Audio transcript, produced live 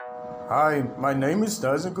Hi, my name is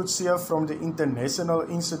Dazen Kutsia from the International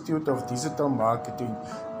Institute of Digital Marketing.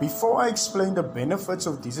 Before I explain the benefits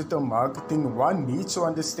of digital marketing, one needs to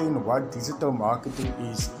understand what digital marketing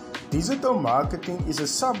is. Digital marketing is a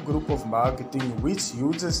subgroup of marketing which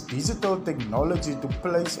uses digital technology to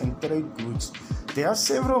place and trade goods. There are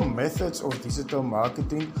several methods of digital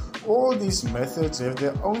marketing. All these methods have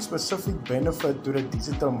their own specific benefit to the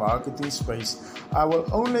digital marketing space. I will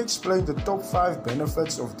only explain the top 5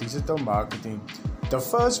 benefits of digital marketing. The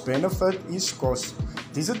first benefit is cost.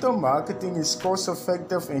 Digital marketing is cost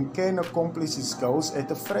effective and can accomplish its goals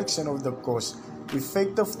at a fraction of the cost.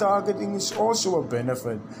 Effective targeting is also a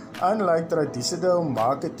benefit. Unlike traditional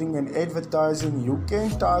marketing and advertising, you can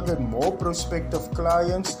target more prospective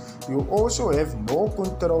clients. You also have more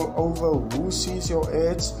control over who sees your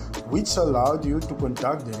ads, which allowed you to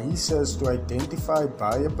conduct research to identify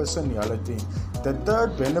buyer personality. The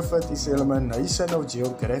third benefit is elimination of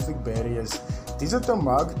geographic barriers. Digital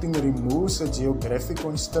marketing removes the geographic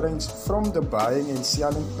constraints from the buying and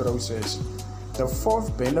selling process. The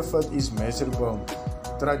fourth benefit is measurable.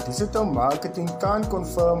 Digital marketing can't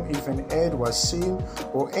confirm if an ad was seen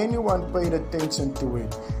or anyone paid attention to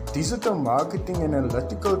it. Digital marketing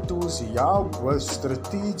analytical tools help with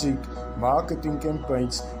strategic marketing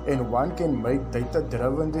campaigns, and one can make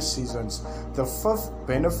data-driven decisions. The fifth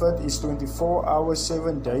benefit is 24 hours,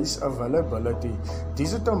 7 days availability.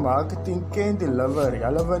 Digital marketing can deliver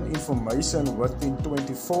relevant information within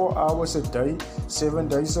 24 hours a day, 7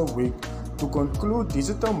 days a week. To conclude,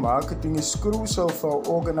 digital marketing is crucial for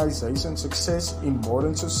organization success in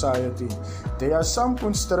modern society. There are some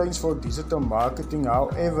constraints for digital marketing,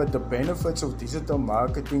 however, the benefits of digital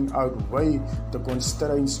marketing outweigh the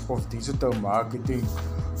constraints of digital marketing.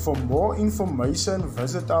 For more information,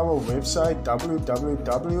 visit our website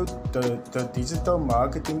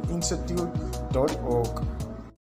www.thedigitalmarketinginstitute.org.